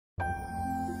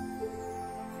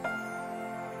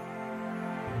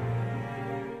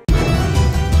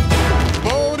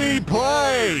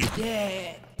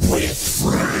Yeah.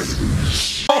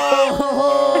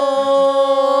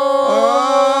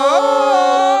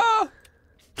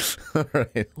 Alright.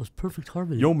 It was perfect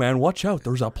harmony. Yo, man, watch out.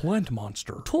 There's a plant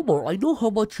monster. Tomar, I know how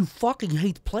much you fucking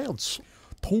hate plants.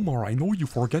 Tomar, I know you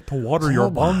forget to water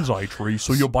your bonsai tree,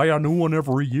 so you buy a new one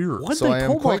every year. One So day I am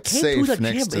Tomar quite came to the safe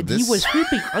next gym to and he this was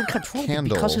weeping uncontrollably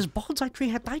candle. because his bonsai tree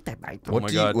had died that night. Oh my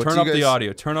god, turn up the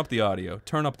audio, turn up the audio,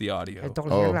 turn up the I audio.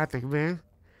 don't Oh. hear nothing, man. Is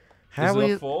How it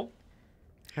we, up full?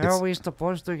 how are we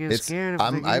supposed to get It's scared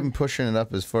of I'm pushing it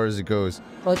up as far as it goes.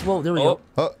 Whoa, there we Oh, go.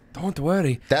 Oh, don't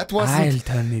worry. that I'll wasn't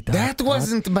turn it up. that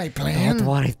wasn't my plan. Don't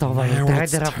worry, Tomar. Now I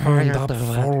it's did it for turned you, up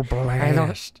Tomar. full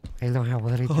blast. I know how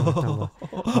well I do it, Tomar.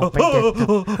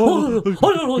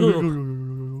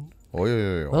 Oh,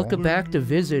 yeah. Welcome back to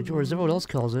VISAGE, or as everyone else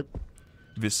calls it.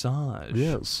 Visage.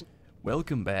 Yes.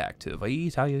 Welcome back to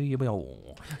Visage. I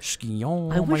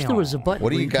wish there was a button.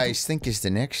 What do where you could guys think is the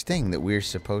next thing that we're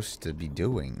supposed to be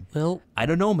doing? Well, I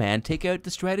don't know, man. Take out the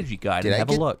strategy guide and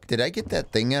have a look. Did I get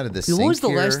that thing out of the what sink was the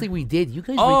here? last thing we did? You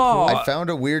guys. Oh! I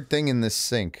found a weird thing in this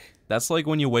sink. That's like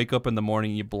when you wake up in the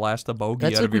morning, you blast a bogey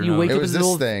That's out like of your when you nose. wake It up was in the this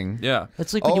middle. thing. Yeah.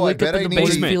 That's like when you Oh, I wake up bet in I the need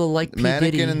basement to- feeling like P.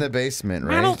 Mannequin Diddy. in the basement,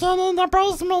 right? in the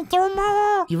basement,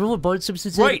 tomorrow. You remember what Bart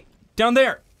Simpson said? Right, down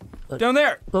there. Down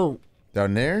there. Oh,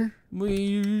 Down there?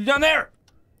 Down there.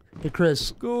 hey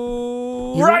Chris.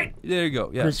 Go You right. There you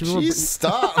go. Yeah. Chris, you remember, Jeez,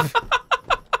 stop.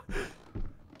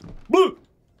 Blue.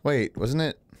 Wait, wasn't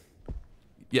it?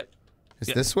 Yeah. It's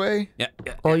Yeah. this way? Yeah.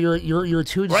 Yeah. oh, you're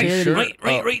too Right, insanity.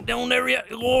 sure. right down there. Yeah.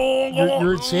 Go,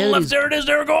 Your insanity left. is- There it is.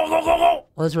 There. Go.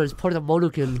 Oh, that's right. It's part of the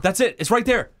Monokin. That's it. It's right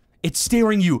there. It's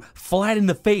staring you flat in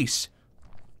the face.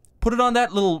 Put it on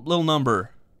that little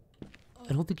number.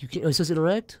 I don't think you can. Oh, it says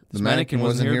interact. The mannequin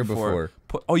wasn't here before.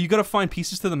 Oh, you gotta find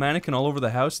pieces to the mannequin all over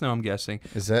the house now, I'm guessing.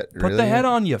 Is that Put really the head it?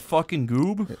 on, you fucking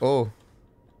goob. Oh,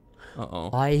 Uh-oh.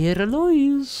 I hear a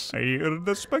noise. I hear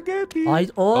the spaghetti.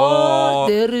 Oh,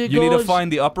 there it You goes. need to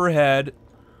find the upper head.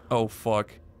 Oh,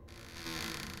 fuck.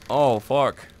 Oh,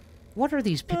 fuck. What are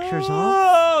these pictures of?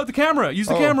 Oh, the camera. Use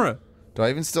the Oh. camera. do I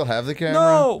even still have the camera?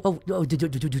 No. Oh, did you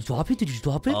drop it? Did you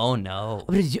drop it? Oh, no.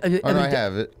 I mean, did you, Oh, no, I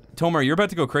have it. Tomar, you're about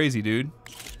to go crazy, dude.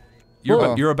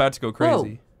 Whoa. You're about to go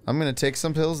crazy. I'm gonna take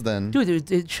some pills then.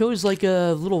 Dude, it shows like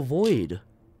a little void.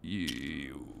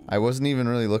 I wasn't even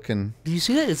really looking. Do you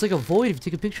see that? It's like a void if you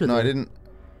take a picture of No, it. I didn't.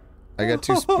 I got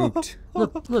too spooked.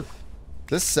 Look.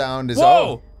 This sound is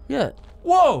Whoa! Yeah.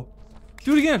 Whoa!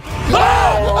 Do it again.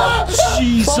 Oh!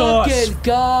 Jesus! Fucking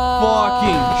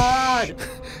God!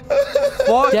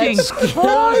 Fucking That scared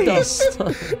Christ!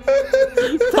 us.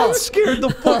 That scared the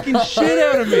fucking shit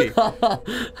out of me.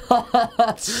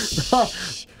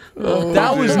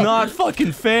 That was not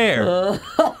fucking fair.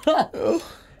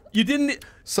 You didn't.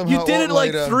 Somehow You did it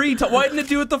like light up. 3 times. Why didn't it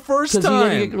do it the first Because you gotta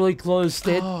get time? really close,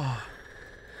 Stan.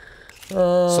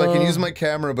 So I can use my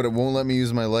camera, but it won't let me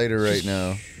use my lighter right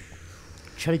now.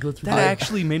 Try to go through That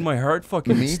actually made my heart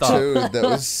fucking Me stop. too. That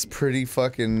was pretty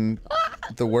fucking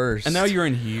the worst. And now you're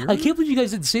in here. I can't believe you guys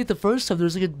didn't see it the first time.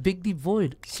 There's like a big deep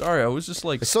void. Sorry, I was just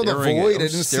like. I saw the staring at- void, I I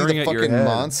was didn't see staring the at your fucking head.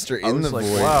 monster I in was the like,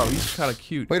 void. wow, he's kind of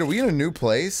cute. Wait, are we in a new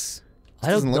place? This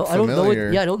I don't doesn't know. look I don't know.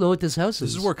 familiar. Yeah, I don't know what this house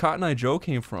is. This is where Cotton Eye Joe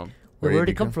came from. Where Where did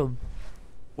did it come he from?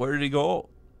 Where did he go?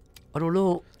 I don't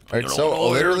know. Alright, so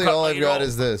literally all I've got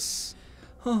is this.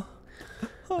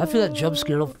 After that jump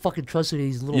scare, I don't fucking trust any of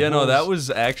these little. Yeah, no, holes. that was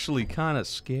actually kind of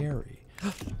scary.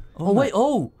 Oh wait,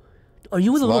 oh, are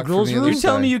you in the little locked from girls' the other room? You're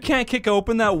telling me side. you can't kick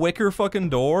open that wicker fucking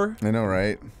door? I know,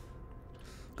 right?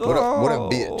 What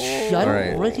a bitch. I don't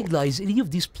Alright. recognize any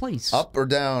of these places. Up or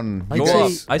down? I'd You Go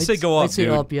guys- up. I say go up, I'd say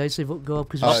dude. up. Yeah, I say go up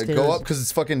because you're Go up because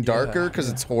it's fucking darker, because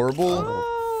it's horrible.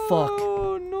 Fuck.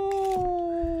 Oh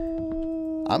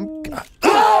no! I'm.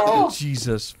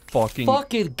 Jesus fucking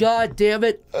Fucking god damn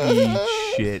it! eat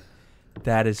shit.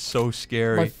 That is so My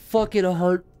scary. fucking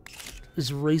heart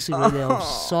is racing right now.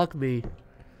 Suck me.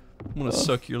 I'm gonna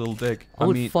suck your little dick. I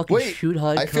would mean, fucking Wait, shoot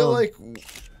high. I feel like.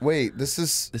 Wait, this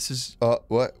is. this is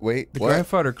What? Wait, the what?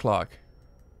 grandfather clock.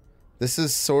 This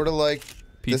is sort of like.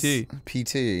 PT.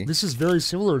 PT. this is very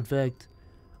similar, in fact,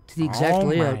 to the exact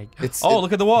layout. It's. Oh,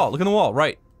 look at the wall. Look at the wall.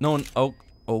 Right. No one. Oh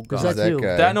god. that that too?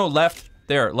 guy. That no left.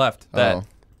 There, left. That. Oh.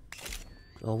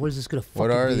 Oh, what is this gonna fucking What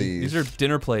are be? these? These are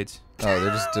dinner plates. Oh,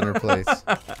 they're just dinner plates.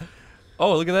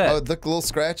 Oh, look at that. Oh, look, little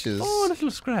scratches. Oh, little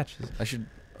scratches. I should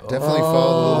definitely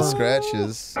follow the little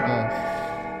scratches.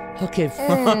 Oh. Okay,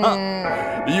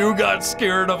 You got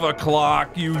scared of a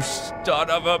clock, you son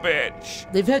of a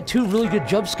bitch. they've had 2 really good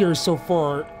jump scares so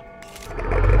far.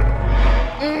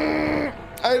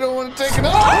 I don't want to take it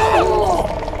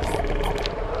off.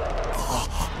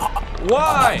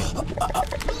 Why?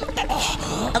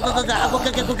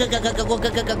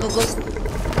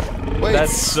 Wait,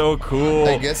 That's so cool.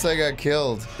 I guess I got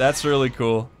killed. That's really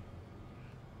cool.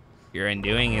 You're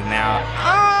undoing it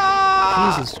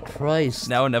now. Jesus Christ.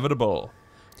 Now inevitable.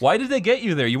 Why did they get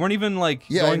you there? You weren't even like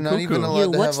Yeah, going I'm not cuckoo. even Yeah,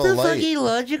 allowed to what's have a the light. fucking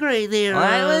logic right there?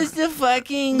 the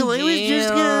fucking No, I was just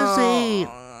gonna say,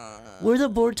 we're the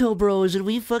Borto Bros, and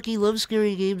we fucking love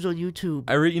scary games on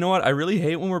YouTube. You know what? I really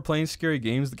hate when we're playing scary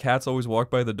games. The cats always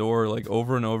walk by the door like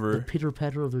over and over. The pitter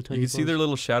patter of their tiny You can see paws. their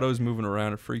little shadows moving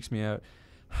around. It freaks me out.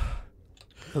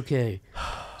 Okay,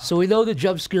 so we know the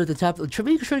jump scare at the top.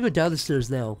 Maybe you can try to go down the stairs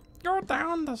now. Go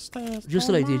down the stairs. Just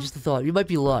an idea, just a thought. You might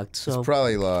be locked, so. It's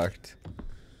probably locked.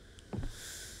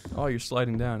 Oh, you're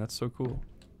sliding down. That's so cool.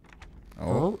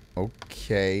 Oh,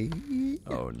 okay.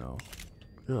 Oh no.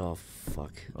 Oh,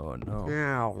 fuck. Oh no.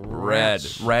 Now, Red.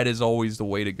 Red is always the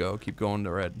way to go. Keep going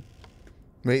to red.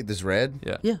 Wait, there's red?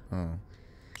 Yeah. Yeah. Oh.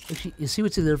 Actually, you see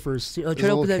what's in there first. Try There's to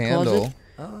a open little that candle. closet.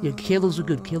 Yeah, candles are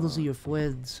good. Candles are your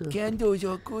friends. Candles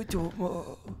are good.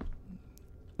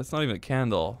 That's not even a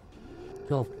candle.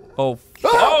 No. Oh.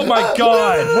 Oh my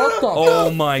god. What the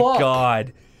Oh my fuck?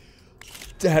 god.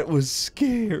 That was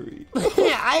scary.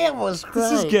 I almost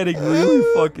cried. This is getting really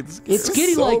fucking scary. It's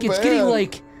getting so like, it's getting bad.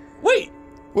 like, Wait.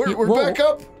 We're Whoa. back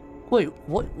up? wait,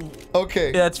 what?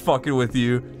 Okay. That's fucking with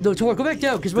you. No, Tor, go back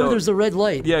down, because remember No. there's the red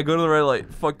light. Yeah, go to the red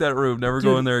light. Fuck that room. Never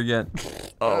go Dude. in there again.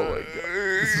 Oh my god.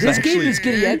 This game is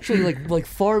getting actually like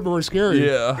far more scary.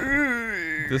 Yeah.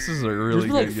 This is a really There's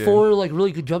been good like game. 4 like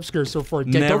really good jump scares so far.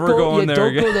 Never go in there don't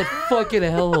again. go that fucking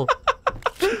hell.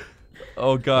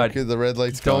 Oh god. Okay, the red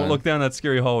light's Don't gone. look down that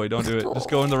scary hallway. Don't do it. Just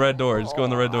go in the red door. Just go in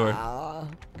the red door.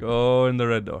 Go in the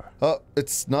red door. Oh,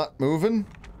 it's not moving?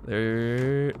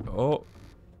 There. Oh.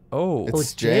 Oh.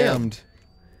 It's jammed. jammed.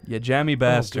 You jammy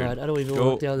bastard. Oh god, I don't even Go,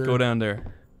 want to look down there. go down there.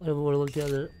 I don't want to look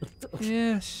down there.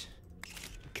 Yes.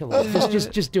 Come on,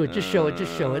 just do it. Just show it.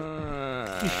 Just show it.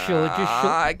 Just show it. Just show.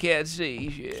 I can't see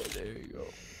shit. There you go.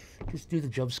 Just do the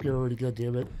jump scare already. God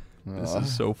damn it. This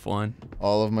is so fun.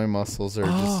 All of my muscles are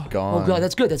just gone. Oh god,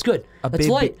 that's good. That's good. A That's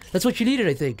big- light. That's what you needed,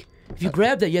 I think. If you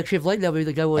grab that, you actually have light now. Maybe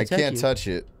the guy will I attack can't you. touch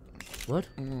it. What?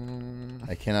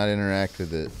 I cannot interact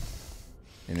with it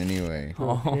in any way.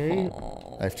 Okay.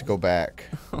 I have to go back.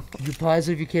 You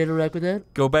positive you can't interact with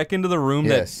that? Go back into the room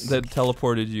Yes. that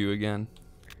teleported you again.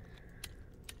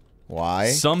 Why?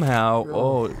 Somehow.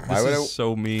 Oh, Why would this I- is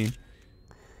so mean.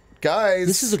 Guys!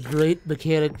 This is a great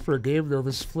mechanic for a game, though.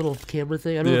 This little camera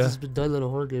thing. I don't know if Yeah. this has been done in a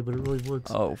horror game, but it really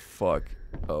works. Oh fuck.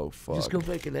 Oh fuck. Just go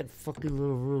back in that fucking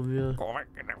little room, yeah.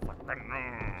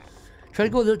 Try to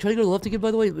go. Try to go to the left again. By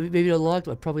the way, maybe unlocked.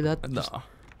 Probably not. No. Just-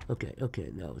 okay.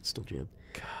 Okay. No, it's still jammed.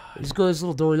 Just go to this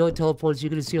little door. You know it teleports. You're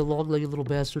gonna see a long-legged little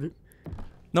bastard.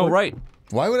 No, right.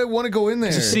 Why would I want to go in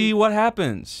there? To see what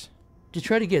happens. Just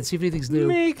try it again. See if anything's new.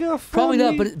 Make a Probably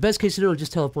not. funny- But best case scenario, it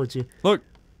just teleports you. Look.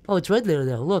 Oh, it's red there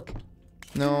now. Look.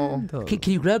 No.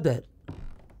 Can you grab that?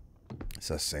 It's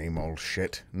the same old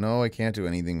shit. No, I can't do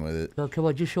anything with it. No, come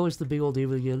on. Just show us the big old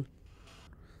demon again.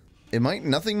 It might.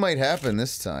 Nothing might happen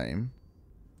this time.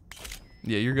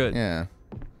 Yeah, you're good. Yeah.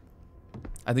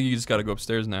 I think you just gotta go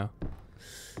upstairs now.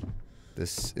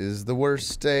 This is the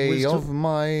worst day Wisdom. of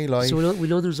my life. So we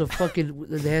know there's a fucking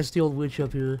nasty old witch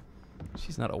up here.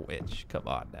 She's not a witch. Come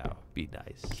on now. Be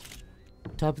nice.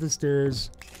 Top of the stairs.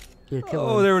 Yeah, come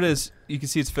Oh, on. there it is. You can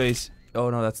see its face. Oh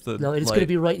no, that's the No, it's light. gonna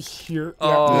be right here.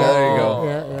 Oh, yeah. there you go.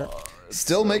 Yeah, yeah.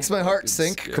 Still makes my heart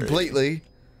sink scary. completely.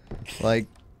 Like,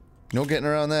 no getting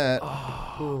around that.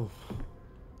 Oh.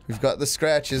 We've got the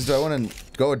scratches. Do I want to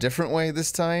go a different way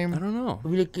this I time? don't know. I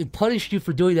mean, it punished you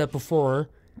for doing that before.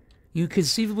 You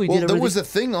conceivably Well, did there everything. was a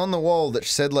thing on the wall that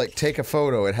said, like, take a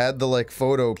photo. It had the, like,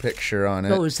 photo picture on it.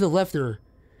 No, it was to the left there.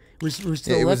 It was to Yeah,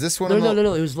 the it left. was this one No, on no, the- no,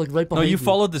 no. It was like right No, behind you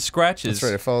followed the scratches.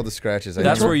 That's right, I followed the scratches. I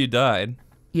That's didn't- where you died.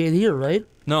 Yeah, in here, right?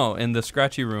 No, in the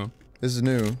scratchy room. This is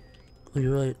new. Oh,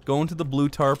 you're right. Go into the blue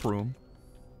tarp room.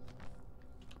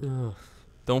 Ugh.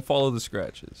 Don't follow the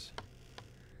scratches.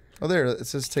 Oh, there. It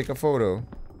says take a photo.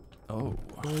 Oh.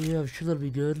 Oh yeah, I'm sure that'll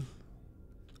be good.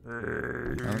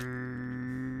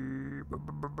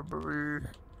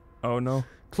 Oh no.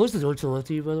 Close the door to the left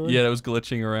of you, by the way. Yeah, that was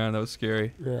glitching around. That was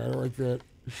scary. Yeah, I don't like that.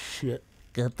 Shit.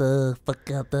 Get the fuck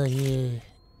out of here.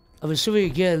 I'm assuming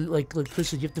again, like Chris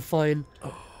said, you have to find.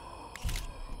 Oh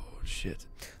shit.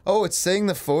 Oh, it's saying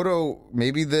the photo.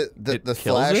 Maybe the It kills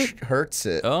flash it? hurts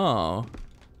it. Oh.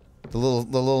 The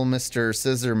little Mr.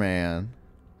 Scissor Man.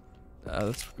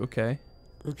 That's okay.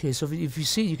 Okay, so if you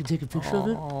see it, you can take a picture of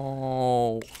it.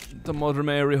 Oh, the Mother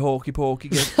Mary hokey pokey.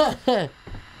 Get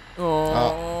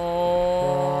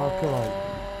Oh, come on.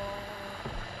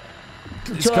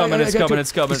 It's coming, it's coming,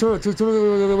 it's coming.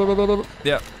 coming.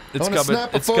 Yeah. It's wanna coming.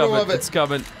 snap a It's photo coming. of it. It's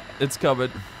coming. It's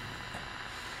coming.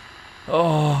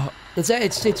 Oh. It's trying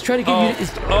to get Oh. you.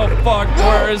 It's, Oh fuck.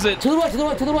 Where is it? to the right, to the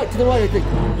right, to the right, to the right. I think.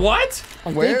 What? I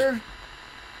think. Where?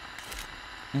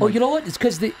 Oh, you know what? It's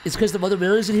because the Mother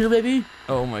Mary's in here, maybe.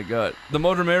 Oh my god. The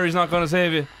Mother Mary's not gonna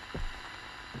save you.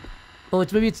 Oh,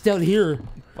 maybe it's down here.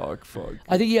 Fuck. Fuck.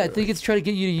 I think it's trying to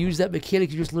get you to use that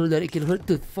mechanic. You just learned that it can hurt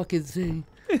the fucking thing.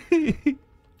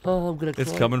 Oh, I'm gonna cry.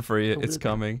 It's coming for you. I'm It's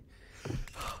gonna- coming.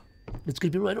 It's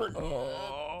gonna be right on.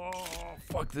 Oh.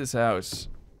 Fuck this house.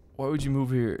 Why would you move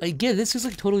here? Again, this is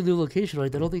like a totally new location,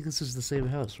 right? I don't think this is the same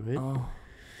house, right? Oh.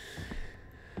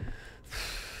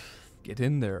 Get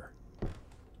in there.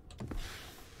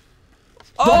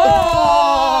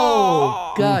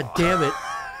 Oh! God damn it.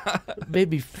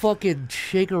 Made me fucking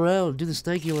shake around, do the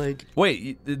stanky leg.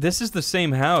 Wait, this is the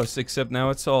same house, except now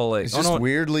it's all like. It's oh, just no,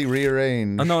 weirdly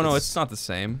rearranged. Oh no, it's not the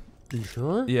same. You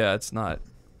sure? Yeah, it's not.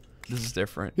 This is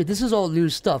different. Yeah, this is all new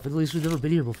stuff. At least we've never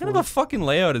been here What before. kind of a fucking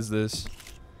layout is this?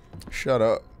 Shut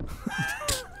up.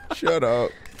 Shut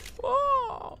up.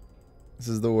 Oh. This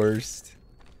is the worst.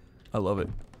 I love it.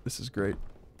 This is great.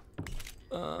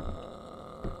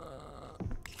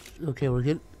 Okay, we're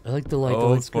good. I like the light. The Oh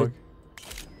light's fuck. good.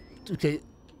 Okay,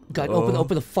 God, Oh.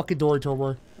 open the fucking door,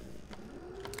 Tomar.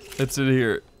 It's in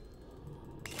here.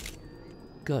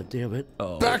 God damn it.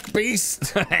 Oh. Back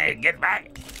beast! Hey, get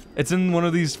back! It's in one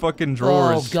of these fucking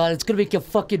drawers. Oh God, it's gonna make you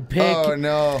fucking pink. Oh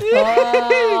no.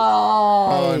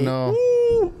 Oh, Oh no.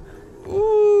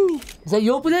 Ooh. Is that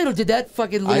you open it or did that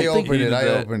fucking little I thing? opened it, did I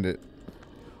that. opened it.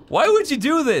 Why would you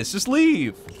do this? Just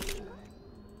leave.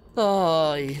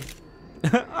 Oh,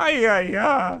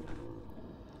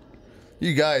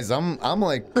 You guys, I'm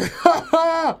like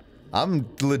I'm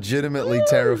legitimately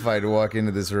terrified to walk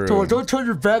into this room. Tomar, don't turn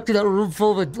your back to that room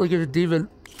full of like a demon.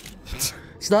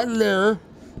 It's not in there.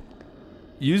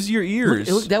 Use your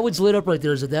ears. That one's lit up right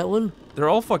there. Is it that one? They're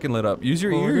all fucking lit up. Use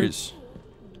your Oh, ears.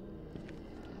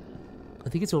 I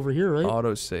think it's over here, right?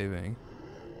 Auto saving.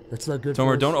 That's not good.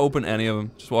 Tomer, for don't us. open any of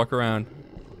them. Just walk around.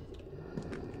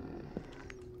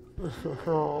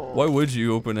 Why would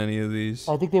you open any of these?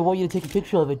 I think they want you to take a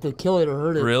picture of it to kill it or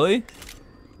hurt it. Really?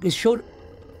 It showed.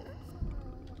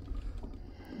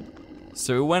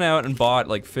 So we went out and bought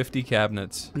like 50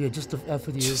 cabinets. Yeah, just to F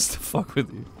with you. Just to fuck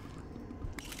with you.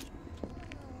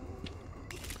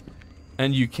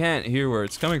 And you can't hear where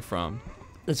it's coming from.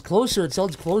 It's closer. It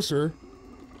sounds closer.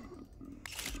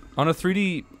 On a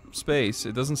 3D space,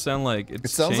 it doesn't sound like it's It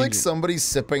sounds like changing. somebody's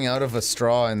sipping out of a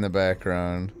straw in the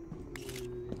background.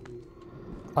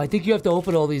 I think you have to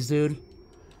open all these, dude.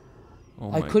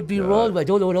 Oh I my could be God. wrong, but I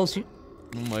don't know what else you.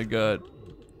 Oh my god.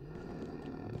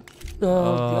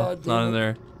 Oh God. It's not damn in it.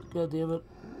 there. God damn it.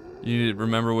 You need to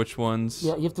remember which ones.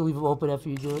 Yeah, you have to leave them open after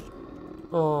you do it.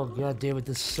 Oh God damn it,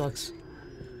 this sucks.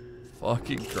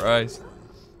 Fucking Christ.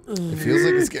 It feels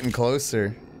like it's getting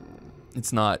closer.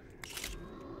 It's not.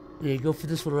 Yeah, go for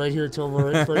this one right here, Tomo,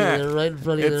 right in front of you there, right in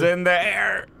front of you It's there. in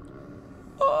there.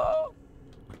 Oh.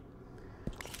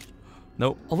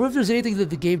 Nope. I wonder if there's anything that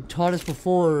the game taught us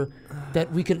before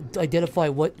that we could identify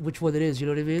which one it is, you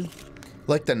know what I mean?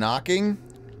 Like the knocking?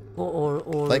 Or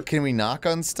Like, can we knock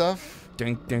on stuff?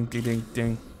 Ding, ding, ding, ding,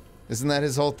 ding. Isn't that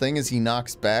his whole thing, is he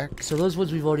knocks back? so those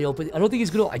ones we've already opened. I don't think he's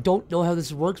gonna. I don't know how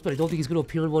this works, but I don't think he's gonna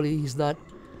appear in one. He's not.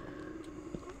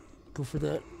 Go for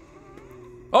that.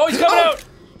 Oh, he's coming out!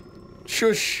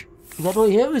 Shush. Is that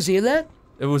really him? Is he in that?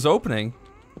 It was opening.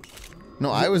 No,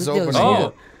 I was Yeah, opening yeah. it.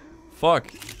 Oh. Fuck.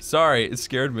 Sorry, it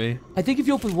scared me. I think if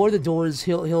you open one of the doors,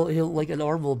 he'll like an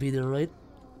arm will be there, right?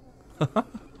 God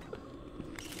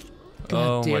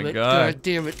Oh damn my it. God. God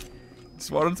damn it.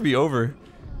 Just want it to be over.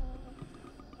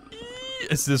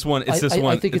 It's this one. It's this I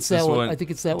one. think it's this that one. I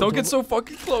think it's that one. Don't get so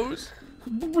fucking close.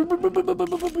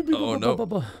 Oh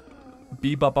no.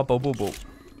 Beep bop bop boop boop boop.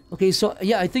 Okay, so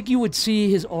yeah, I think you would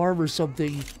see his arm or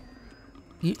something.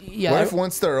 Yeah, What if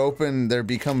once they're open, there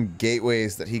become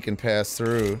gateways that he can pass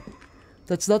through?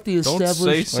 that's not the Don't established.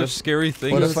 say such scary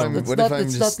things. what if I'm- that's what not, if I'm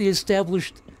that's not just- the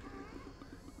established.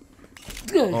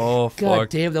 Oh, God fuck.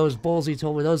 damn, that was ballsy,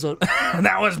 Tommy. That was a.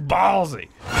 That was ballsy.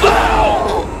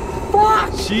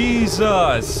 Fuck!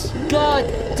 Jesus. God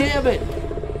damn it!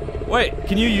 Wait,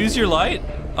 can you use your light?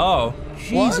 Oh.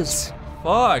 Jesus.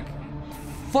 Fuck.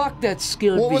 Fuck, that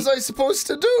scared What me. was I supposed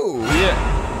to do?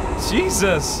 Yeah.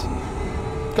 Jesus.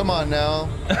 Come on now.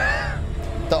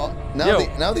 Yo.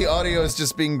 Now the audio is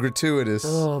just being gratuitous.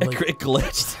 Oh my. It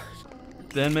glitched.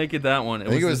 Then make it that one. I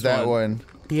think it was this that one.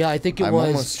 Yeah, I think it I'm was.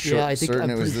 almost Yeah, I think certain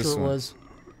I'm it was pretty this sure it one. was.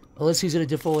 Unless he's in a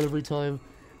different one every time.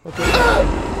 Okay.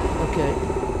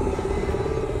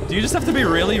 Okay. Do you just have to be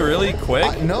really, really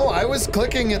quick? No, I was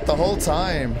clicking it the whole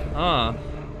time.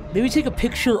 Maybe take a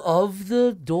picture of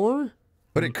the door?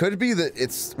 But it could be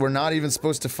that we're not even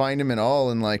supposed to find him at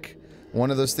all, and like one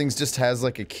of those things just has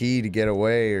like a key to get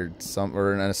away or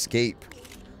an escape.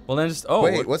 Well then just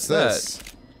wait, what's this?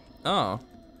 Oh.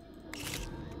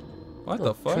 What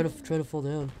the fuck? Try to fall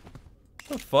down.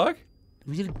 What the fuck?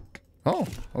 We did. Oh,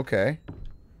 okay.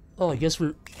 Oh, I guess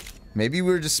we're. Maybe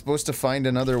we were just supposed to find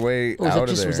another way out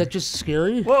of there. Was that just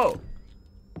scary? Whoa.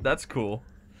 That's cool.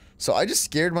 So I just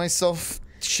scared myself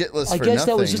shitless for nothing. I guess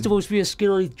that was just supposed to be a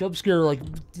scary jump scare, like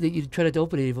that you tried to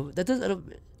open it. But that doesn't. I don't.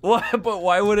 What? But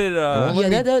why would it?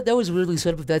 Yeah, that was weirdly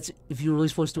set up. If you were really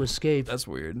supposed to escape. That's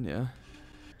weird. Yeah.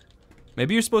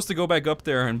 Maybe you're supposed to go back up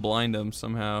there and blind him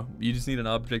somehow. You just need an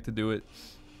object to do it.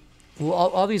 Well,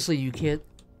 obviously you can't.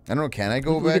 I don't know. Can I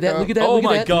go back up? Look at that! Oh look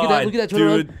my at that, god, look at that! Turn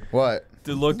dude! around. What?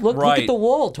 Dude, look Look right. at the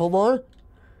wall, Tomar.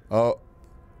 Oh.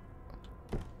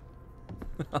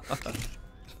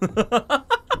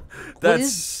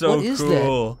 That's so what is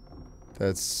cool.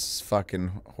 That's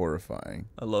fucking horrifying.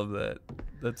 I love that.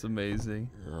 That's amazing.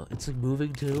 It's like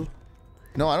moving too.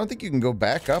 No, I don't think you can go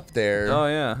back up there. Oh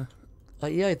yeah.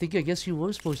 Yeah, I guess you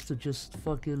were supposed to just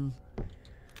fucking.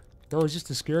 No, it's just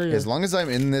a scary. As long as I'm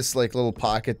in this like little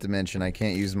pocket dimension, I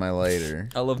can't use my lighter.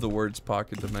 I love the words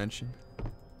pocket dimension.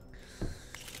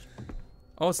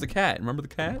 Oh, it's the cat. Remember the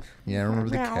cat? Yeah, I remember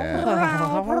the cat.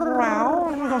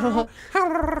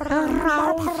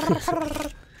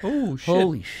 Oh shit.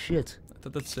 Holy shit. I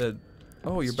thought that said,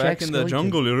 oh, you're It's back Jack in the Skellington.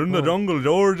 jungle. You're in the jungle.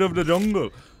 Doors of the jungle.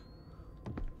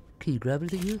 Can you grab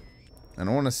anything here? I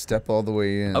don't want to step all the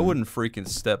way in. I wouldn't freaking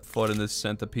step foot in this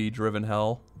centipede-driven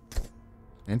hell.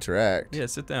 Interact. Yeah,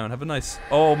 sit down. Have a nice...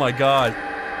 Oh my god.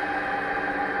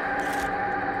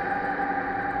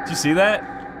 Did you see that?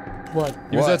 What?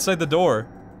 He was What? outside the door.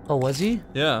 Oh, was he?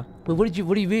 Yeah. Wait, what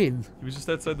do you mean? He was just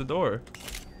outside the door.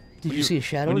 Did you see a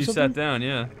shadow When or you something? sat down,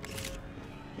 yeah.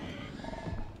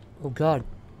 Oh god.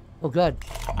 Oh god. To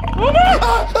the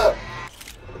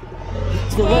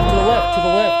left, to the left, to the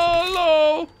left.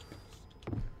 Hello! What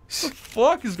the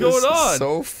fuck is going This on? is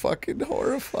so fucking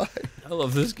horrifying. I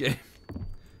love this game.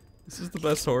 This is the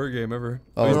best horror game ever.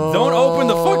 Oh. Don't open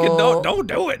the fucking... Don't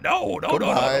do it. No.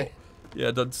 Goodbye.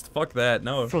 Yeah, fuck that.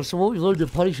 No. So what we learned,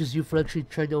 it punishes you for actually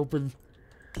trying to open.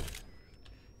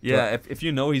 Yeah, if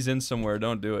you know he's in somewhere,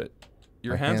 don't do it.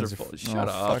 Your My hands are full. Shut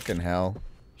oh, up. Fucking hell.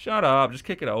 Shut up. Just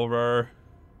kick it over.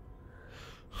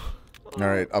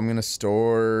 Alright, I'm gonna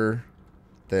store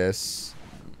this.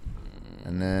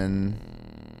 And then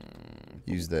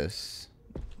use this.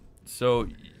 So,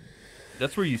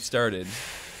 that's where you started.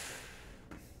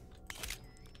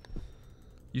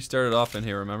 You started off in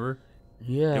here, remember?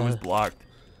 Yeah. It was blocked.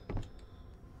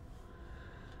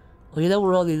 Oh yeah, that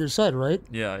we're on the other side, right?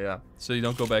 Yeah. So you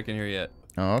don't go back in here yet.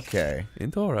 Okay.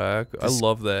 Interact. I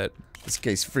love that. This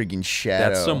guy's freaking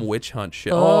shadow. That's some witch hunt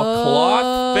shit. Oh,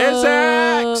 cloth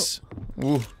physics!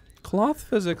 Ooh. Cloth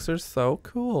physics are so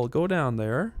cool. Go down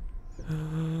there.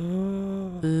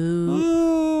 Ooh.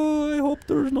 I hope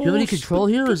there's no... Do you have any control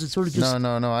here, or is it sort of just...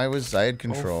 No, I had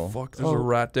control. Oh, fuck. There's a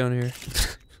rat down here.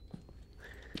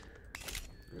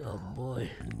 Oh boy.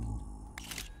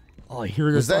 Oh, I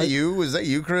hear this. Was that you? Was that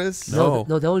you, Chris? No.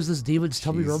 No, that was this demon's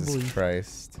tummy Jesus rumbling.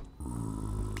 Christ.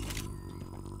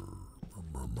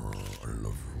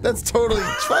 That's totally...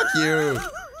 Fuck you.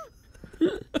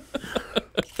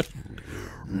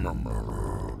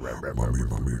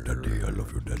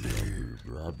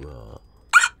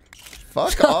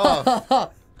 Fuck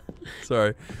off.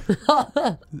 Sorry.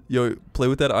 Yo, play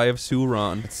with that Eye of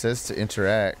Sauron. It says to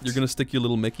interact. You're gonna stick your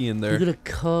little Mickey in there. You're gonna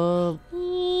come...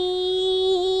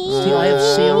 It's the Eye of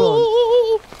Sauron.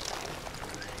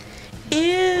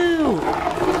 Ew!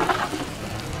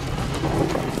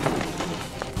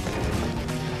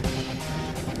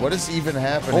 What is even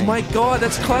happening? Oh my god,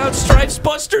 that's Cloud Stripe's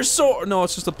Buster Sword! No,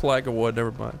 it's just a plaque of wood,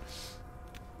 never mind.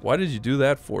 Why did you do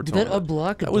that for, Did Tony? that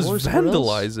unblock a That was door somewhere else?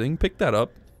 vandalizing. Pick that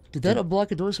up. Did that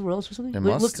unblock a door somewhere else or something? It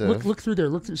Wait, must have. look through there.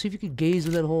 Look through, see if you can gaze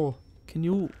in that hole. Can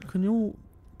you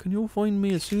find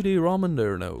me a CD ramen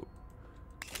there now?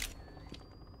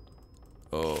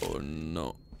 Oh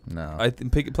no. No. I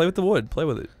play with the wood. Play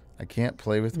with it. I can't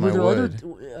play with my Were there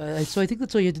wood. so I think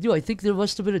that's all you had to do. I think there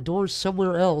must have been a door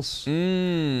somewhere else.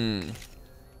 Mmm.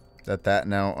 That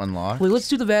now unlocked? Wait, let's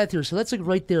do the math here. So that's like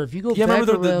right there. If you go Yeah, back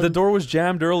remember around... the door was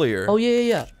jammed earlier. Oh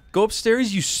yeah. Go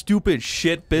upstairs, you stupid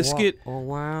shit biscuit. Oh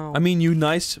wow. I mean, you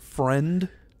nice friend.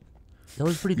 That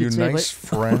was pretty You good save. nice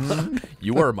friend.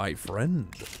 You are my friend.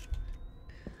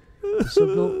 So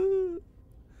go...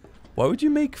 Why would you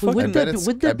make Wait, fucking... wouldn't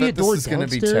that be a door this is gonna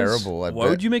be downstairs? terrible. Why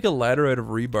would you make a ladder out of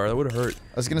rebar? That would hurt.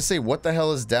 I was gonna say, what the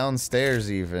hell is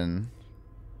downstairs even?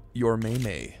 Your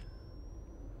May.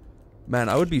 Man,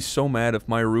 I would be so mad if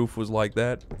my roof was like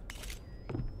that.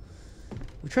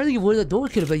 I'm trying to think of where the door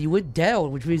could have been. You went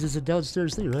down, which means it's a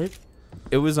downstairs thing, right?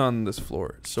 It was on this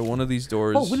floor, so one of these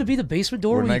doors... Oh, wouldn't it be the basement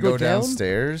door Wouldn't when I you go go down?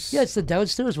 downstairs? Yeah, it's the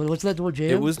downstairs one. What's that door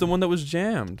jammed? It was the one that was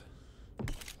jammed.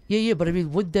 Yeah, but I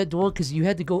mean, wouldn't that door, because you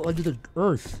had to go under the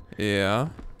earth. Yeah.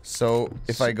 So,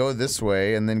 if I go this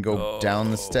way and then go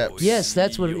down the steps... Yes,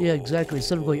 that's what, yeah, exactly.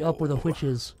 Instead of going up where the witch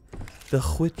is. The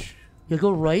witch. You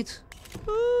go right.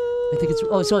 I think it's,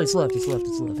 oh, sorry, it's left, it's left,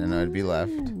 it's left. And I'd be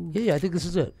left. Yeah, I think this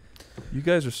is it. You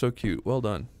guys are so cute. Well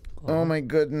done. Oh my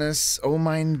goodness. Oh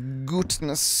my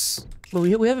goodness. Well,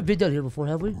 we haven't been down here before,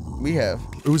 have we? We have.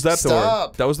 It was that door.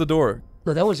 Stop. That was the door.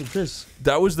 No, that wasn't Chris.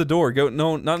 That was the door. Go.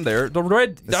 No, not in there. The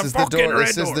red. This is the door.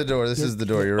 This is the door. This is the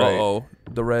door. You're right. Uh-oh.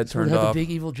 The red So we turned had the off. big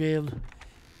evil jam.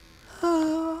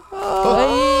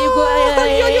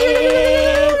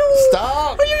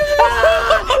 Stop!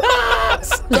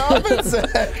 Stop it,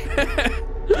 Zach!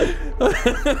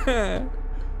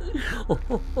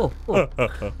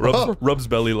 Rub's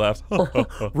belly laughs.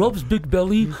 Rub's big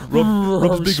belly.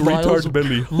 Rub's big smiles. retard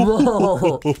belly.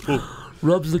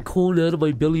 Rubs the cold out of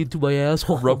my belly into my ass.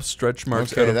 Rub stretch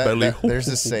marks Okay, out of belly. there's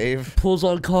a save. Pulls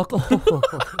on cock.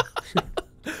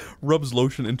 Rubs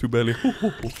lotion into belly.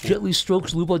 Gently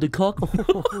strokes lube on the cock.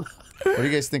 What do you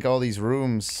guys think of all these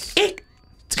rooms?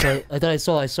 Sorry, I thought I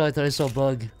saw a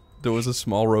bug. There was a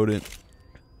small rodent.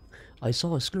 I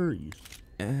saw a scurry.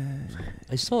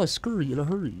 I saw a scurry in a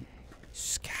hurry.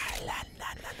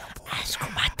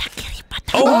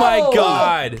 Oh my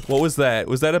god! What was that?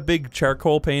 Was that a big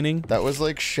charcoal painting? That was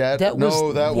like shed. That was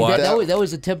No, that that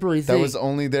was a temporary that thing. was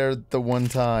only there the one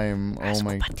time. Oh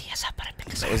my.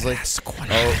 That was like.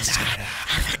 Oh.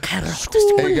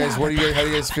 Hey guys, what do you guys? How do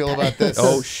you guys feel about this?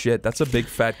 Oh shit! That's a big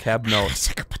fat cab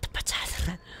note.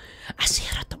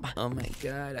 Oh my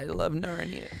god! I love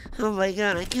Narnia. Oh my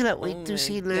god, I cannot wait to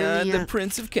see Narnia. The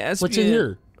Prince of Caspian. What's in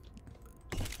here?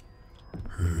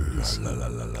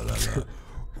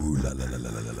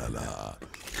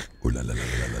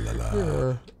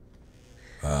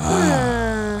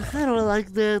 I don't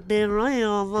like the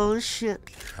royal bullshit.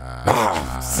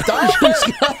 Stop!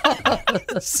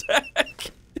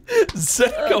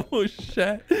 Zach almost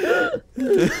shot.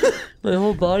 My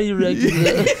whole body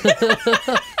reacted.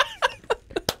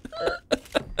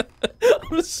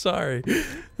 I'm sorry.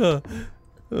 No,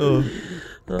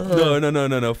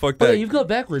 fuck Oh, that. you've gone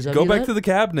backwards. Go back to the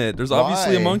cabinet. There's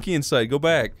obviously a Why? monkey inside. Go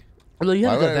back. No, you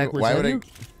haven't Why gone would I- backwards. why Have would I- you?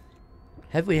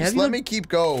 Have we? Have Just you? let me keep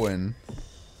going.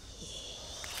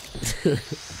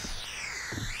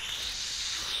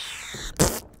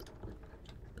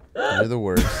 You're the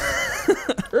worst.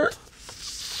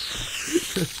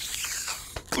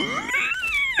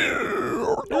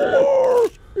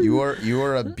 You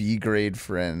are a B grade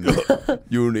friend.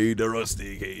 You need a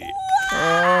rusty key.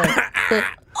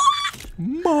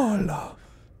 Mala.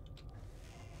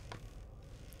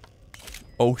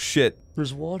 Oh shit.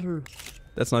 There's water.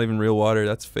 That's not even real water.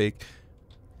 That's fake.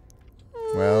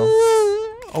 Well,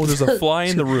 Oh, there's a fly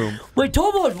in the room. Wait,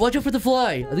 Tomo, watch out for the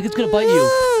fly. I think it's gonna bite you.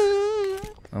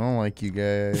 I don't like you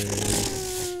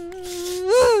guys.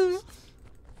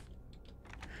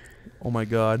 Oh my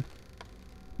god.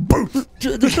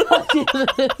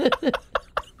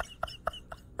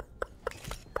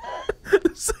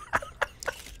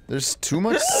 There's too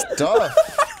much stuff.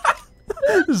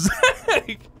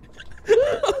 Zach!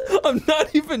 I'm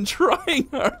not even trying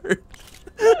hard.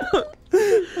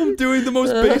 I'm doing the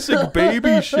most basic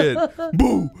baby shit.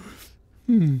 Boo!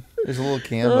 There's a little Oh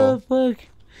candle. fuck!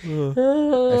 I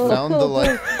found the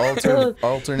like You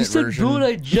alternate said version. boo and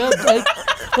I jumped. I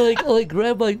like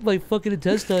grabbed my fucking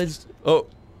intestines. Oh.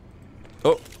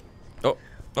 Oh. Oh.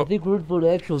 I think we're in for an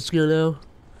actual scare now.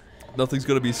 Nothing's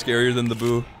gonna be scarier than the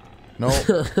boo. Nope.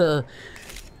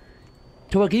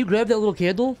 Tomo, can you grab that little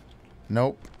candle?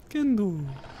 Nope. Kendo.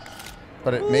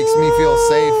 But it makes me feel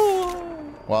safe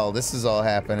while this is all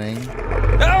happening.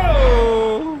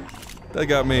 Oh! That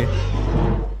got me.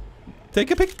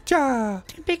 Take a picture.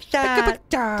 Take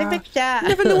a picture.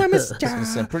 Never knew I missed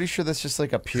I'm pretty sure that's just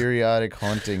like a periodic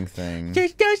haunting thing.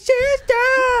 Sister,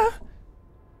 sister.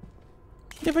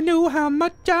 Never knew how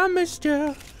much I missed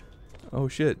you. Oh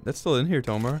shit, that's still in here,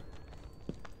 Tomar.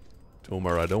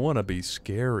 Tomar, I don't want to be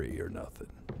scary or nothing,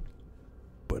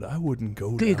 but I wouldn't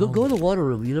go Okay, down. go in the water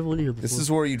room. You never went here before. This is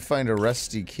where you'd find a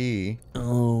rusty key.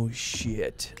 Oh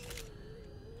shit.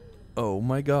 Oh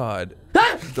my god.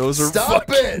 Those are Stop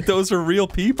it! Those are real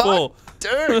people.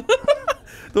 Dirt!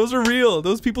 Those are real.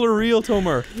 Those people are real,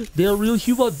 Tomar. They are real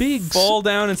human beings. Fall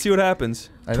down and see what happens.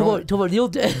 I don't. Tomar, kneel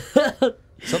down.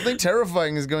 Something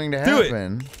terrifying is going to Do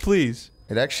happen. it, please.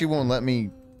 It actually won't let me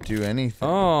do anything.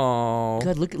 Oh.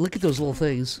 God, look at those little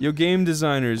things. Yo, game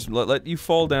designers, let you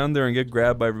fall down there and get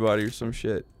grabbed by everybody or some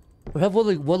shit. Or have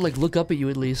one like look up at you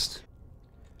at least.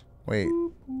 Wait.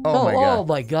 Oh my god. Oh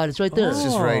my god, it's right there. It's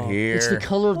just right here. It's the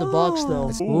color of the box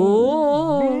though.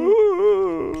 Oh.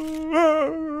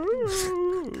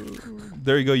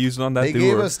 There you go, use it on that They doer.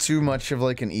 gave us too much of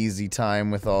like an easy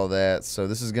time with all that, so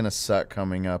this is gonna suck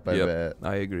coming up, I bet.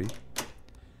 I agree.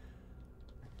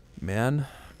 Man.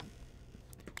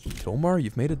 Tomar,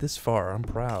 you've made it this far. I'm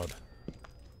proud.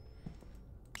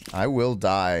 I will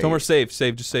die. Tomar, save.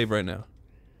 Just save right now.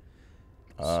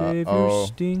 Save your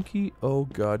stinky... Oh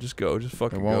god, just go. Just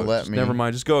fucking It won't go. let Just me. Never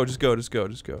mind, just go. Just go.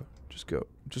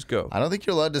 I don't think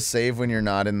you're allowed to save when you're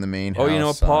not in the main house. Oh, you know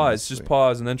what? Pause. honestly. Just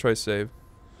pause and then try save.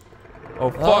 Oh,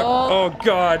 fuck. Oh,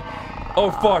 God.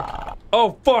 Oh, fuck.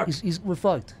 Oh, fuck. We're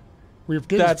fucked.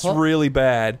 That's really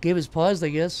bad. Game is paused, I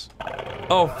guess.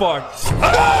 Oh, fuck.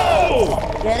 Oh!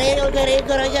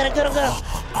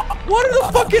 What are the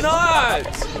fucking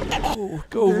odds? Oh,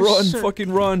 go run.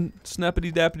 Fucking run.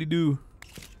 Snappity dappity doo.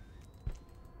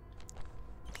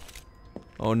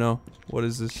 Oh, no. What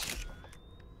is this?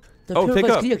 Oh, take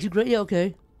up. Yeah,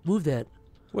 okay. Move that.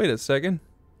 Wait a second.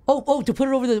 Oh, to put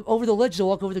it over the ledge to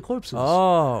walk over the corpses.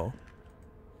 Oh.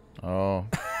 Oh.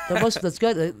 That's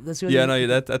good. That's Yeah, no,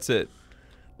 that's it.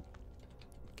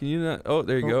 Can you not? Oh,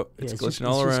 there you go. It's glitching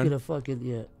all around. It's gonna fucking,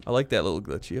 yeah. I like that little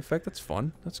glitchy effect. That's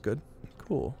fun. That's good.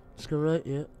 Cool. Let's go right,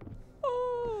 yeah.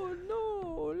 Oh,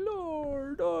 no,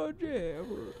 Lord. Oh, yeah.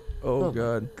 Oh,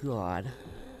 God. God.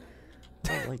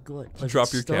 Oh, my God. Did you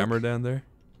drop your camera down there?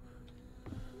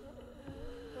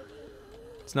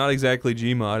 It's not exactly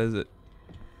Gmod, is it?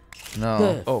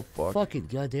 No. Oh, fuck. Fucking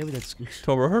goddamn it, that's...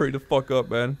 Tomer, hurry the fuck up,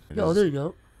 man. Oh, there you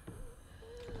go.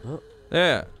 Oh.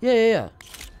 Yeah. Yeah.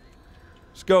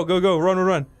 Just go.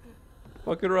 Run.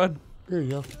 Fucking run. There you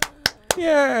go.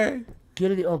 Yay.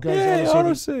 Get it. Oh, guys, Yay,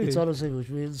 autosave. It's autosave, which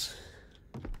means...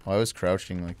 Oh, I was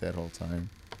crouching like that whole time.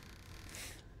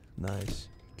 Nice.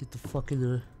 Get the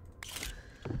fucking...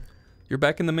 You're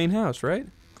back in the main house, right?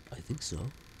 I think so.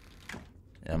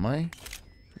 Am I?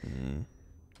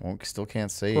 Well, still can't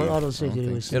save. Or autosave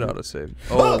anyway. It autosaved.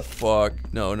 Oh, fuck.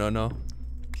 No.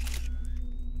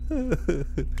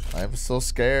 I'm so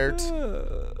scared.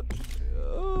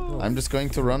 I'm just going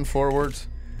to run forward.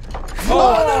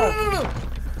 Oh, no.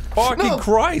 Fucking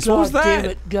Christ, what was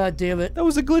that? God damn it. That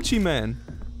was a glitchy man.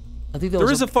 I think that There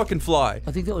was is a fucking fly.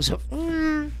 I think that was a...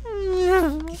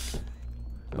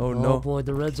 Oh, no. Oh, boy,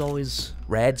 the red's always...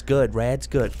 Red's good.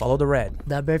 Follow the red.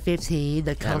 Number 15,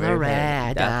 the color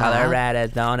red. The color red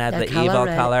is known as the color evil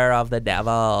red. color of the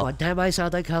devil. One time I saw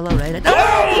the color red. And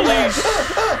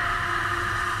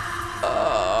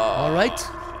All right.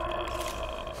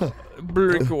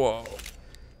 Brick wall.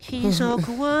 he's so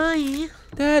kawaii.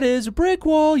 That is a brick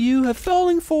wall you have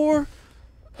falling for.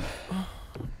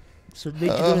 So make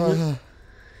you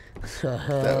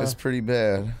That was pretty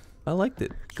bad. I liked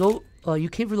it. go. You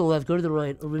came from the left. Go to the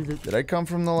right. Or maybe the... Did I come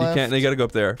from the You left? can't. You gotta go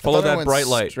up there. I Follow thought I that went bright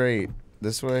light. Straight.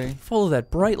 This way. Follow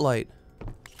that bright light.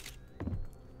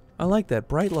 I like that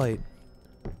bright light.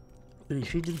 Wait,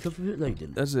 she didn't come from here. No, you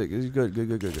didn't. That's it. Good.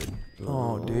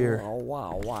 Oh dear.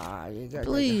 Wow. You got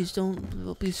Please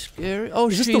don't be scary. Oh,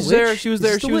 Is this the she's there. witch? She was Is this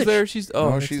there. the She was witch? there. She's. Oh,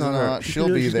 No, it's she's not. not. She's She'll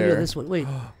gonna- be she's gonna go there. This way. Wait.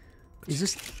 Is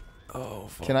this... Oh,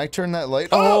 fuck. Can I turn that light?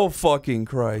 Oh, fucking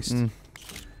Christ.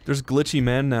 There's glitchy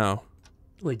man now.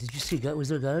 Wait, did you see a guy? Was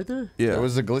there a guy out there? Yeah. There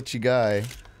was a glitchy guy.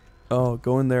 Oh,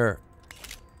 go in there.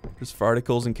 There's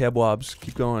farticles and kebabs.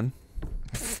 Keep going.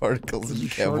 Particles and These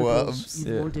kebabs. sharticles,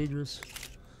 even Yeah. more dangerous.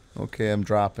 Okay, I'm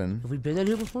dropping. Have we been out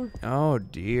here before? Oh,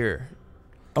 dear.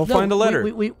 Oh, No, find a letter.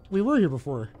 We were here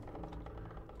before.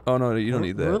 Oh, no, you don't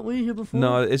need that. Weren't we here before?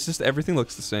 No, it's just everything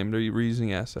looks the same. They're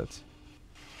reusing assets.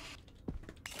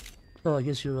 Oh, I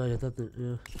guess you're right. I thought that,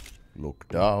 yeah. Look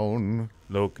down.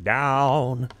 Look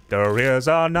down, there is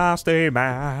a nasty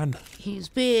man, He's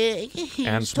big. He's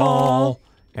and tall. small,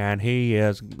 and he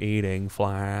is eating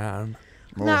flan.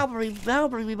 Now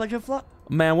bring me bunch of fluff.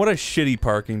 Man, what a shitty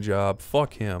parking job.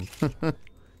 Fuck him.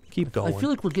 Keep going. I feel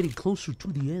like we're getting closer to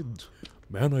the end.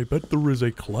 Man, I bet there is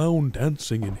a clown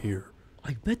dancing in here.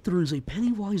 I bet there is a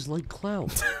Pennywise-like clown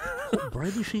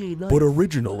brandishing a knife. But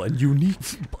original and unique.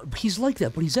 He's like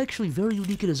that, but he's actually very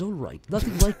unique in his own right.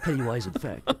 Nothing like Pennywise, in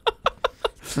fact.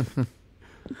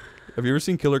 Have you ever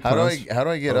seen Killer How Clowns? do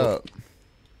I get up?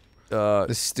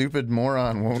 This stupid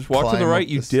moron won't just walk to the climb right, up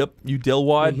you this- dip, you You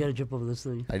dillwad. gotta jump over this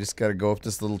thing. I just gotta go up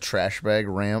this little trash bag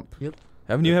ramp. Yep.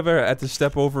 Haven't you ever had to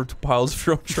step over to piles of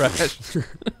your own trash?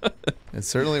 It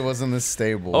certainly wasn't this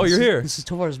stable. Oh, you're here. This is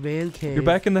Tomar's man cave. You're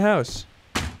back in the house.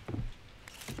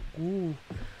 Ooh.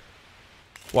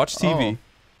 Watch TV.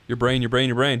 Your brain, your brain,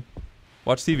 your brain.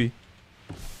 Watch TV.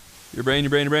 Your brain, your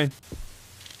brain, your brain.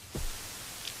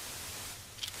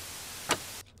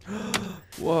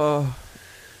 Whoa.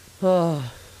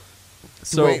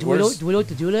 So Wait, do we know what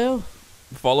to do now?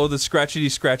 follow the scratchety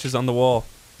scratches on the wall.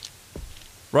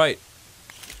 Right.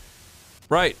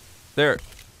 Right. There.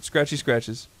 Scratchy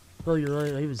scratches. Oh, you're right. I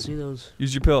didn't even see those.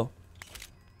 Use your pill.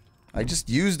 I just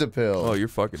used a pill. Oh, you're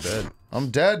fucking dead. I'm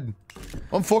dead.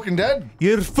 I'm fucking dead.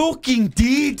 You're fucking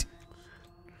dead.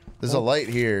 There's a light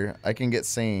here. I can get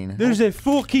sane. There's a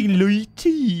fucking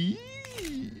light.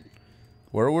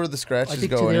 Where were the I scratches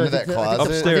think to going? there, Into I think that the- I think closet?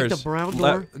 the- Upstairs. I think the brown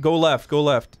door. Go left. Go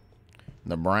left.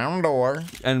 The brown door.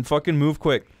 And fucking move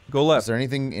quick. Go Is left. there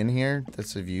anything in here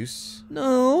that's of use?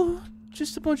 No.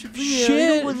 Just a bunch of Yeah, I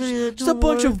shit. know what the Just a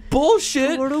bunch door- of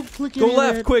bullshit. Door, don't click Go in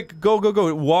left, it. quick. Go, go,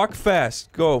 go. Walk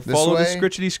fast. Go. This Follow the way?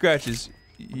 scritchety scratches.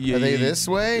 Yeah, Are they this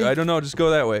way? I don't know. Just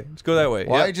go that way. Just go that way.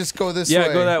 Why Yep. just go this Yeah,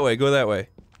 way? go that way. Go that way.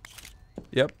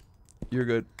 Yep. You're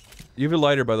good. You have a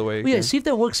lighter, by the way. Oh, yeah, Ken. see if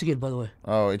that works again, by the way.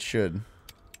 Oh, it should.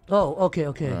 Oh, okay,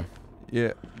 okay.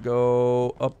 Yeah.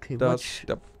 Go up, Okay, down, watch.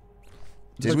 up.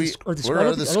 Did But we? the sc- oh, the Where I are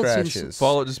don't the think- I don't see the scratches?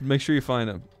 Follow. Just make sure you find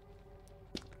them.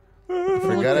 I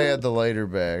forgot I had the lighter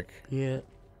back. Yeah.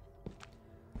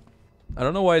 I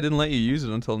don't know why I didn't let you use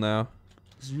it until now.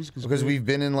 This music is Because great. we've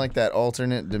been in like that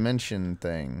alternate dimension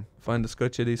thing. Find the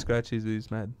scratchety scratchies. He's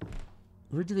mad.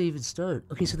 Where did they even start?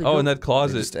 Okay, so they Oh, go- in that They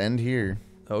closet. just end here.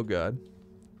 Oh God.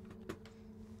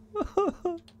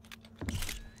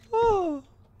 Oh.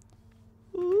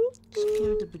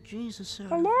 Scared the bejesus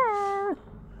out of me. Hello.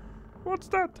 What's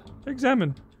that?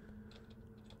 Examine.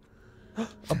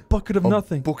 A bucket of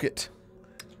nothing. Book it.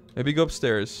 Maybe go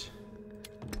upstairs.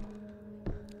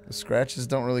 The scratches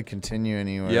don't really continue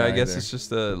anywhere. Yeah, I guess either. it's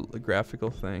just a graphical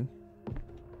thing.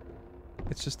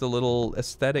 It's just a little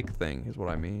aesthetic thing, is what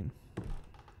I mean.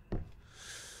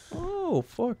 Oh,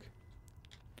 fuck.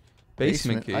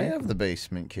 Basement key. I have the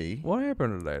basement key. What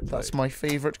happened to that? That's thing? my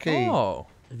favorite key. Oh.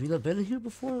 Have you not been in here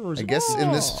before? Or is I it- guess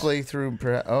in this Oh.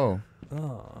 playthrough, oh,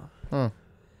 Oh. huh.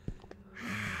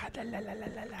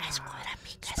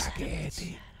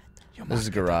 Spaghetti. This is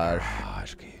a garage.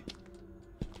 Gosh, key.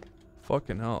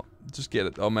 Fucking hell. Just get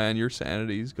it. Oh man, your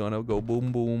sanity's gonna go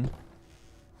boom boom.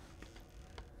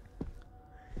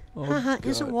 Oh, Haha,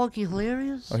 isn't God. Wonky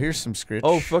hilarious? Oh, here's some scritch.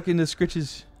 Oh, fucking the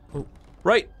scritches. Oh.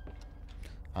 Right.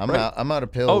 I'm right. out. I'm out of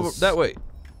Oh, pills. that way.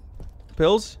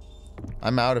 Pills?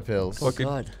 I'm out of pills. Oh, Fucking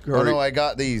God. Oh no, I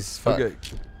got these. Fuck. Okay.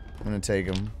 I'm gonna take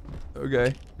them.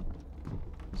 Okay.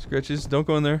 Scritches, don't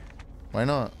go in there. Why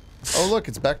not? Oh look,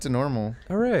 it's back to normal.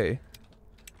 Hooray.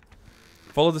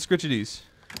 Follow the scritchities.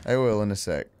 I will in a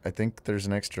sec. I think there's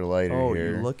an extra lighter Oh,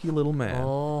 here. you lucky little man.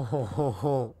 Oh, ho, ho,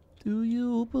 ho. Do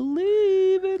you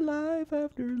believe in life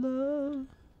after love?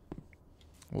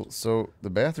 Well, so the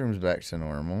bathroom's back to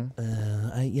normal.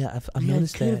 I've Yeah, I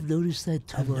noticed kind that. of noticed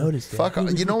that, I've Toma. noticed that. Fuck.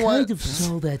 We- You know we what? kind of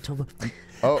saw that, Toma.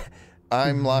 Oh,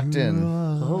 I'm locked in.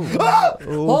 Oh.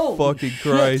 Oh, Holy fucking shit.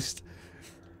 Christ.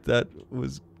 That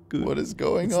was good. What is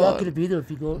going It's on? not going to be there if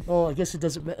you go. Oh, I guess it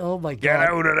doesn't matter. Oh, my God. Get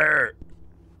out of there!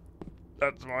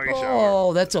 That's my shower.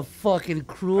 Oh, that's a fucking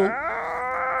cruel.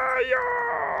 Ah,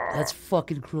 yeah. That's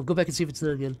fucking cruel. Go back and see if it's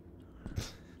there again.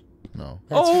 No.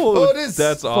 That's Oh, it is.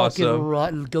 That's fucking awesome.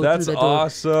 rotten. Go That's through that door.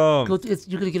 awesome. Go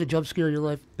you're going to get a jump scare in your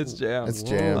life. It's jammed. It's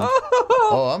jammed.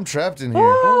 Oh, I'm trapped in here.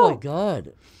 Oh, my God.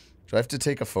 Do I have to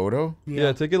take a photo?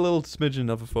 Yeah, take a little smidgen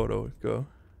of a photo. Go.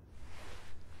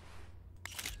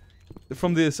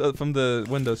 From the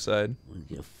window side.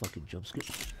 Get a fucking jump scare.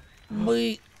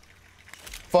 Wait.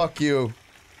 Fuck you.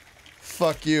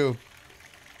 Fuck you.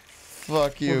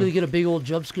 Fuck We're going to you. get a big old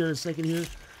jump scare in a second here.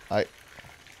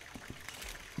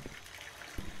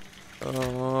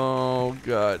 Oh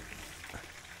God.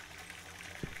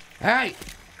 Hey!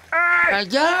 Hey,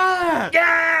 get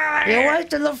out! You're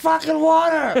wasting the fucking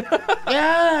water!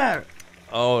 Yeah!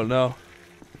 Oh no.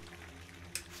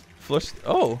 Flush.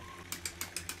 Oh.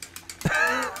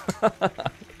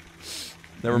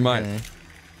 Never mind. Okay.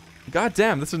 God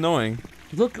damn, that's annoying.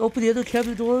 Look, open the other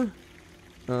cabinet door.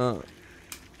 Oh!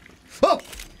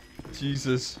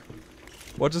 Jesus.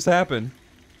 What just happened?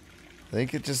 I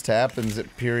think it just happens.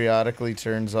 It periodically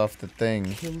turns off the thing.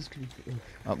 Kills can-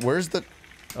 Where's the...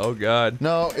 Oh God.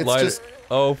 No, it's Lighter. just...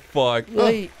 Oh fuck.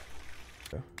 Wait.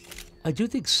 I do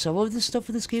think some of this stuff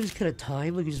in this game is kind of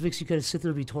time. Like, it just makes you kind of sit there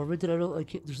and be tormented. I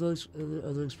can't, there's no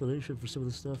other explanation for some of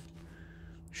this stuff.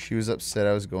 She was upset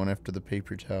I was going after the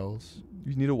paper towels.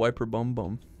 You need to wipe her bum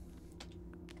bum.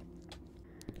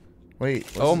 Wait.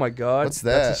 Oh my God. what's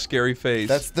That's that? a scary face.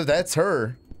 That's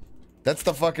her. That's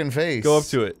the fucking face. Go up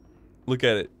to it. Look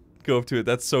at it. Go up to it.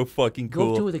 That's so fucking cool.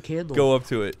 Go up to it with a candle. Go up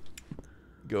to it.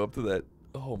 Go up to that.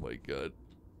 Oh my god.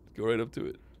 Go right up to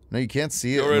it. No, you can't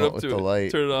see it Go right up with to the it.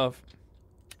 light. Turn it off.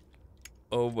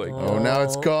 Oh my god. Oh, now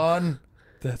it's gone.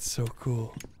 That's so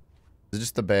cool. It's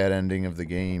just the bad ending of the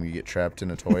game. You get trapped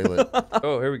in a toilet.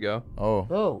 Oh, here we go. Oh.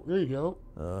 Oh, there you go.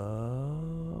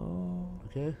 Oh.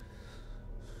 Okay.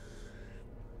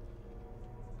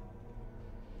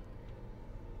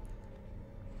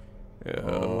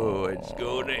 Oh, it's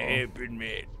gonna happen,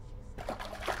 man.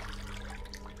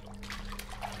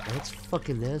 That's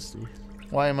fucking nasty.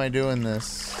 Why am I doing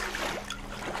this?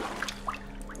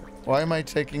 Why am I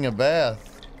taking a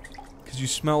bath? Because you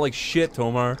smell like shit,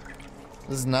 Tomar.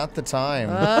 This is not the time.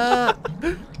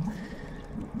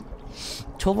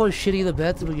 Tomo's shitting in the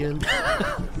bathroom again.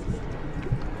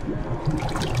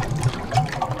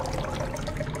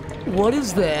 What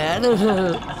is that?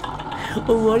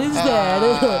 What is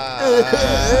that?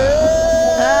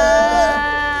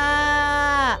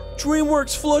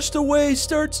 DreamWorks Flushed Away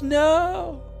starts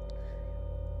now.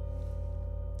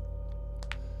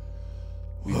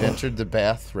 We've entered the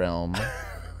bath realm.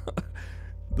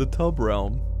 The tub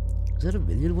realm. Is that a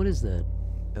minion? What is that?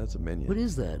 That's a minion. What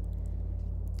is that?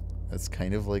 That's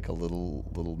kind of like a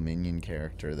little minion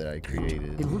character that I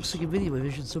created. It looks like a minion. My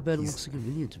vision's so bad it looks like a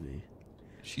minion to me.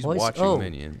 She's Oh, watching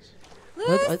Minions.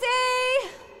 Lucy!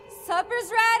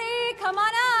 Supper's ready! Come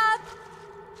on up!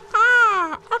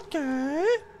 Ah, okay.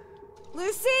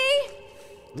 Lucy?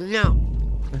 No.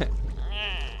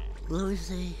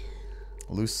 Lucy.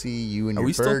 Lucy, you and Are your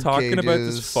we still bird talking about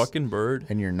this cages fucking bird?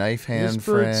 and your knife This hand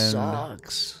bird friend.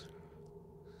 sucks.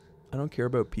 I don't care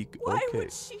about Pico. Why Okay.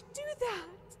 would she do that?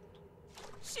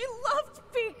 She loved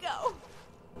Pico.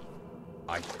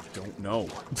 I don't know.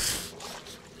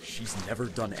 She's never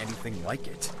done anything like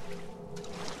it.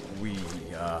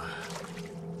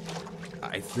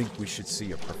 I think we should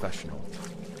see a professional.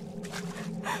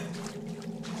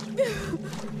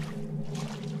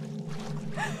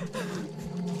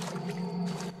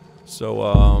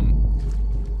 So,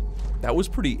 that was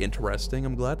pretty interesting.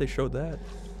 I'm glad they showed that.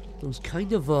 It was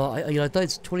kind of, I thought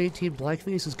it's 2018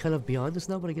 blackface is kind of beyond us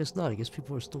now, but I guess not. I guess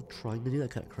people are still trying to do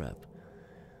that kind of crap.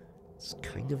 It's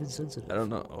kind of insensitive. I don't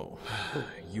know.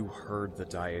 You heard the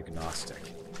diagnostic.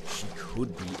 She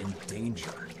could be in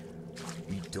danger.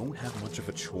 We don't have much of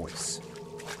a choice.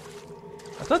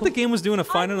 I thought the game was doing a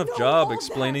fine enough know job all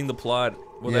explaining the plot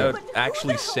without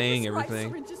actually saying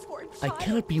everything. I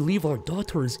cannot believe our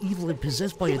daughter is evil and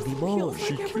possessed by a demon.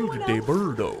 She killed a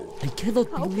birdo. I cannot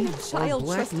How can believe a our child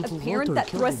black trust a little parent daughter that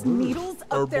killed a thrusts bird. needles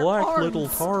Our up their black arms? little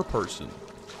tar person.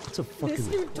 It's a fucking This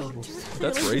new horrible- doctor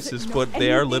That's really doesn't racist, know but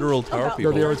they are anything literal tar about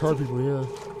people. No, they are tar people,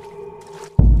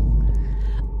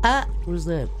 yeah. Where's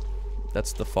that?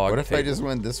 That's the fog What if I table. just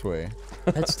went this way?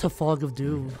 That's the fog of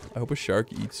doom. I hope a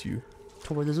shark eats you.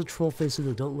 Come on, there's a troll face in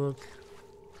there. Don't look.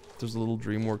 There's a little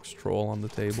DreamWorks troll on the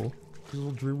table. There's a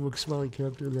little DreamWorks smiling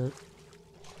character in that.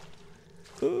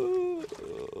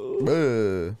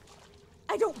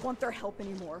 I don't want their help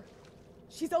anymore.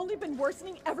 She's only been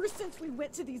worsening ever since we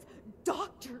went to these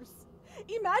doctors.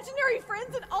 Imaginary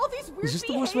friends and all these weird Is this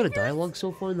the worst amount of behaviors. dialogue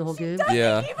so far in the whole game? Doesn't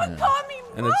Yeah. even call me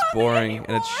And it's mommy boring,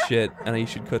 and it's anymore. shit, and you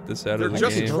should cut this out They're of the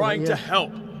just game. trying Yeah. to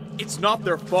help. It's not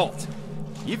their fault.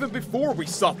 Even before we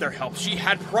sought their help, she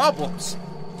had problems.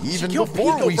 Even killed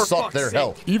before Pico we for sought fuck's their sake.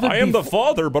 help. Even I am the before-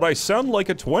 father, but I sound like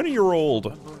a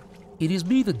 20-year-old. It is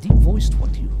me, the deep-voiced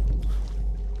 20-year-old.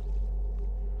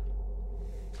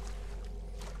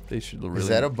 They should really. Is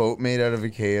that a boat made out of a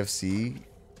KFC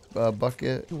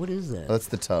bucket? What is that? Oh, that's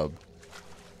the tub.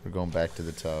 We're going back to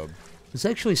the tub. This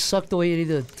actually sucked away any of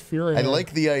the feeling. I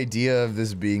like the idea of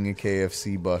this being a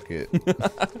KFC bucket.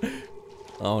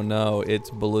 Oh no, it's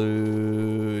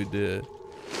Blood.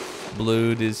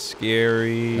 Blood is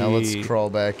scary. Now let's crawl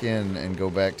back in and go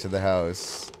back to the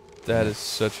house. That is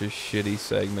such a shitty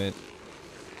segment.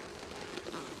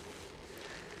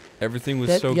 Everything was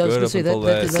That- so yeah, I was good gonna up say until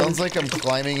that that. did Sounds like I'm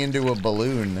climbing into a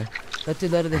balloon. That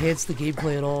did not enhance the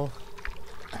gameplay at all.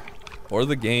 Or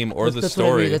the game, or the That's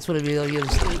story. What I mean. Like, yeah,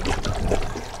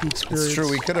 the experience. It's true,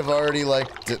 we could have already,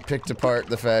 like, picked apart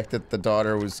the fact that the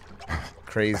daughter was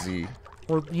crazy.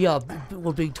 Or, yeah,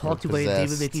 or being talked to by a demon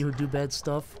possessed. making her do bad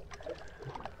stuff.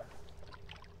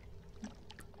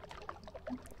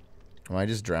 Am I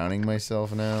just drowning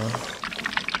myself now?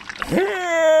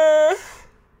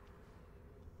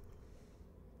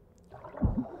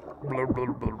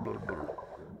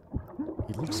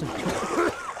 It looks like...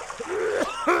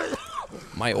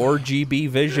 My RGB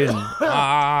vision.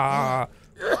 Ah.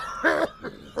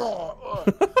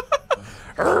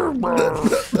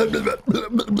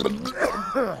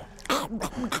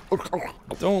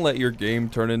 Don't let your game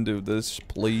turn into this,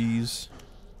 please.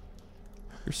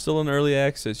 You're still in early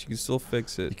access. You can still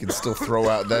fix it. You can still throw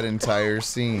out that entire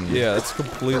scene. Yeah, that's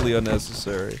completely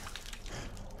unnecessary.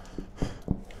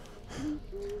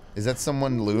 Is that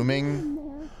someone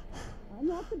looming?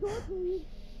 Unlock the door, please.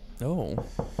 Oh.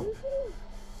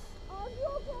 Are you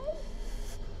okay?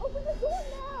 Open the door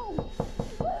now!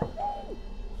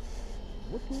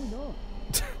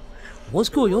 What's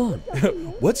going on?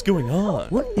 What's going on?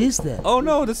 What is that? Oh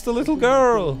no, that's the little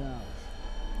girl.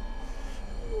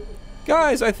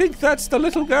 Guys, I think that's the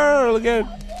little girl again.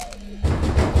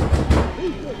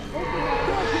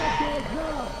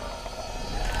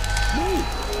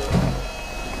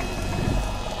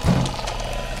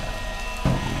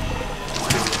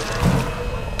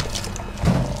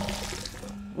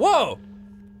 Whoa!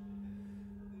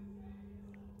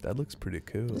 That looks pretty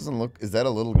cool. Doesn't look. Is that a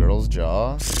little girl's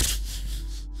jaw?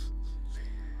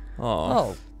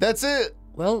 Oh. That's it.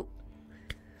 Well.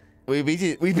 We beat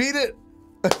it. We beat it.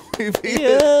 We beat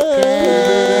it.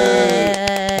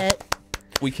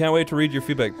 We can't wait to read your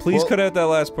feedback. Please cut out that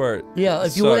last part. Yeah,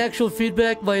 if you want actual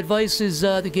feedback, my advice is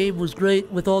the game was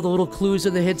great with all the little clues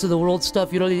and the hints of the world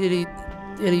stuff. You don't need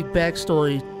any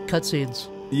backstory cutscenes.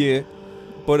 Yeah,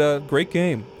 but great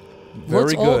game. Very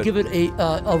Let's good. all give it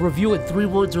a review in 3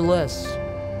 words or less.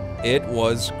 It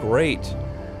was great.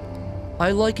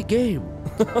 I like a game.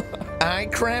 I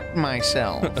crapped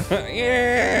myself.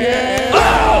 Yeah. Yeah.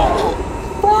 Oh!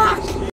 Fuck!